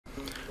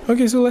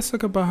Okay, so let's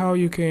talk about how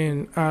you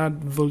can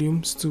add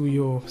volumes to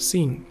your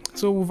scene.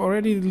 So we've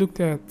already looked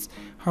at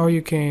how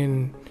you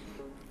can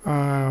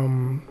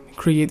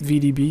create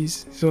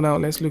VDBs. So now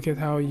let's look at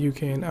how you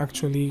can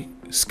actually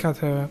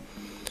scatter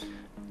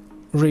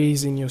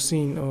rays in your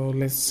scene, or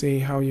let's say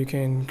how you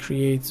can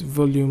create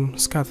volume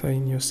scatter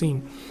in your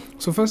scene.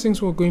 So first things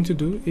we're going to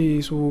do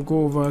is we'll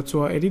go over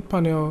to our edit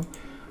panel,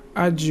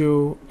 add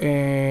geo,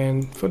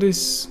 and for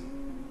this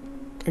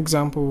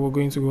example we're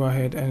going to go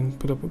ahead and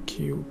put up a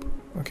cube.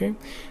 Okay,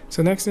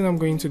 so next thing I'm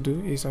going to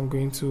do is I'm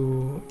going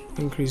to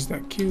increase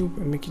that cube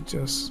and make it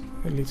just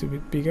a little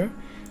bit bigger.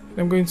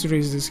 I'm going to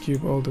raise this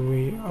cube all the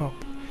way up.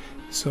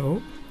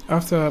 So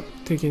after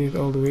taking it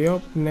all the way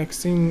up,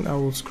 next thing I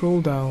will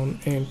scroll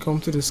down and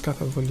come to the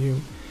scatter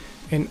volume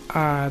and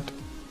add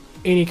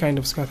any kind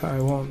of scatter I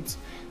want.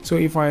 So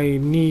if I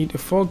need a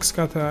fog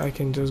scatter, I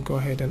can just go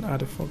ahead and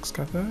add a fog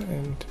scatter.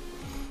 And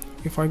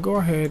if I go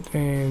ahead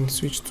and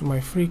switch to my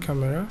free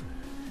camera,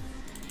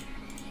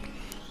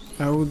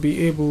 I would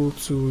be able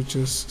to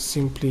just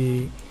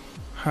simply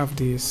have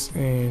this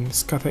and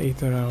scatter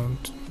it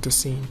around the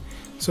scene.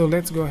 So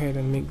let's go ahead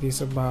and make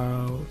this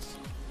about,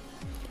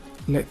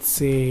 let's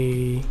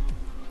say,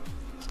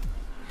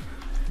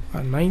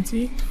 a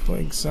 90 for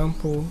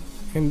example,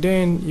 and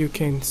then you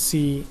can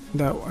see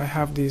that I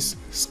have this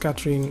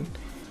scattering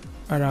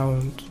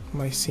around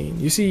my scene.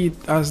 You see,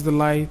 as the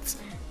light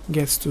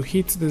gets to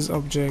hit this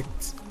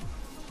object,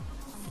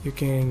 you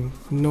can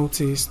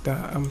notice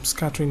that I'm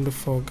scattering the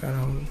fog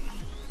around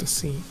the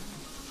scene.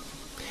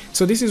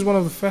 So this is one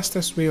of the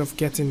fastest way of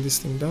getting this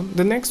thing done.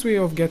 The next way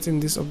of getting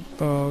this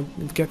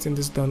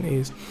done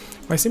is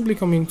by simply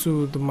coming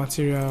to the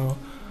material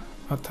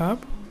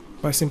tab,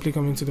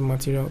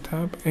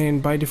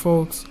 and by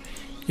default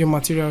your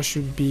material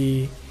should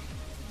be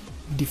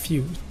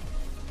diffused.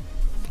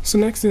 So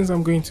next things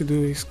I'm going to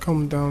do is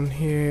come down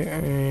here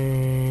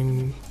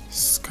and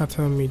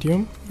scatter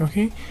medium.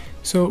 Okay,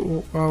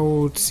 so I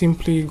would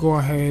simply go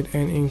ahead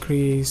and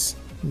increase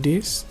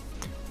this,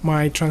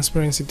 my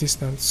transparency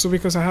distance. So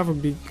because I have a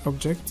big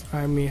object,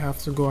 I may have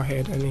to go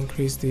ahead and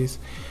increase this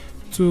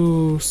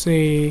to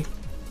say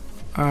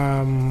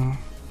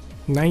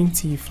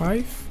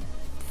 95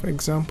 for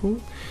example.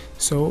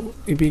 So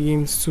it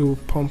begins to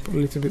pump a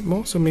little bit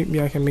more, so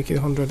maybe I can make it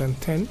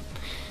 110,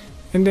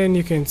 and then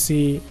you can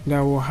see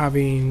that we're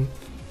having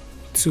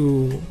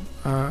to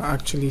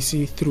actually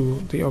see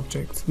through the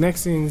object.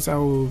 Next things I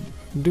will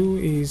do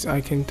is I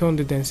can turn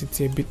the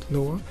density a bit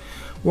lower.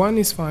 1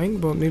 is fine,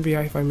 but maybe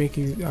if I make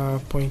it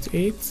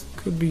 0.8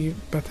 could be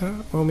better,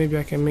 or maybe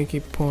I can make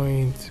it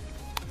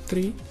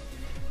 0.3,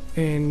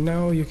 and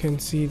now you can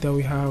see that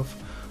we have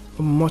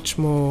a much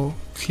more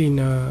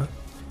cleaner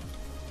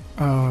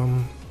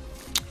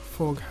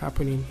fog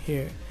happening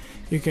here.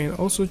 You can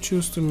also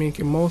choose to make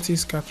a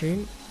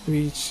multi-scattering,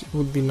 which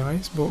would be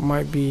nice but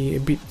might be a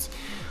bit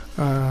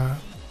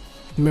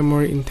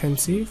memory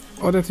intensive.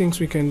 Other things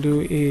we can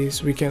do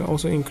is we can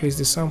also increase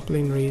the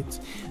sampling rate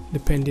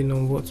depending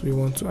on what we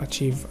want to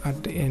achieve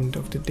at the end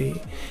of the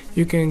day.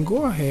 You can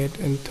go ahead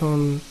and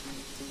turn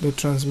the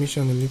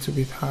transmission a little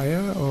bit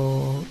higher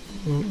or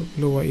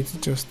lower it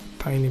just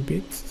a tiny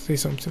bit, say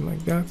something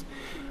like that.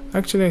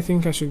 Actually, I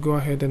think I should go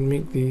ahead and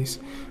make this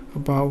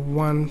about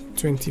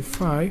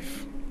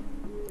 125.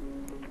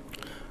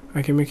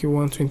 I can make it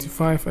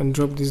 125 and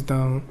drop this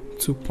down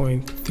to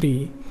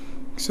 0.3,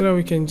 so that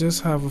we can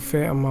just have a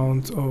fair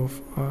amount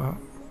of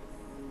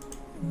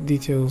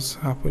details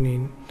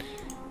happening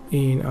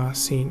in our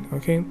scene.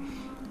 Okay,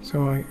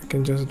 so I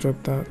can just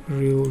drop that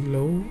real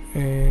low.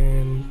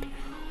 And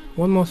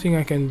one more thing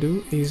I can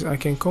do is I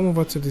can come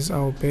over to this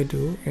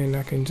albedo and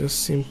I can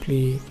just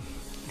simply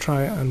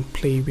try and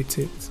play with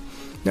it.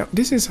 Now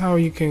this is how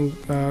you can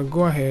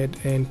go ahead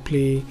and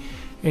play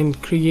and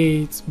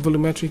create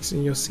volumetrics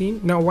in your scene.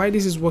 Now why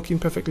this is working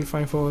perfectly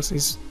fine for us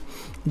is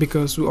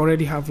because we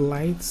already have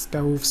lights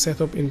that we've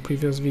set up in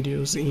previous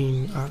videos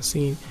in our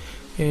scene,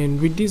 and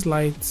with these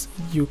lights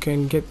you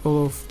can get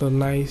all of the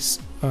nice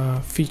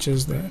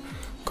features that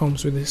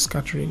comes with this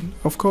scattering.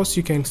 Of course,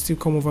 you can still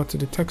come over to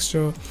the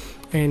texture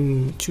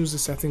and choose a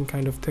certain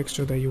kind of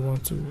texture that you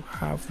want to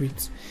have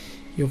with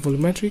your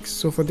volumetrics.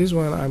 So for this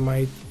one I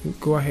might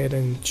go ahead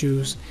and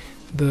choose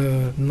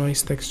the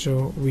noise texture,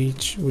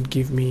 which would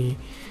give me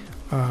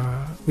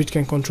which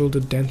can control the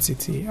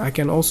density. I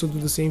can also do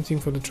the same thing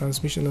for the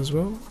transmission as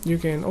well. You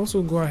can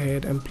also go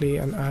ahead and play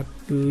and add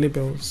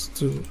labels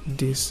to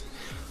these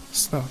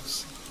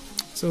stuffs.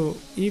 So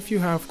if you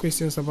have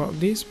questions about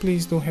this,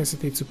 please don't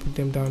hesitate to put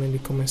them down in the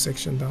comment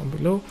section down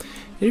below.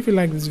 If you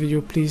like this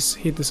video, please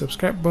hit the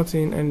subscribe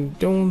button and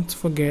don't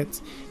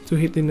forget to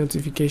hit the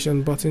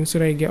notification button so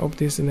that you get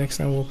updates the next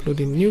time we upload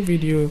a new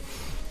video.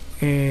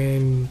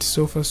 And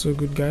so far so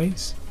good,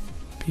 guys.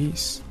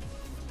 Peace.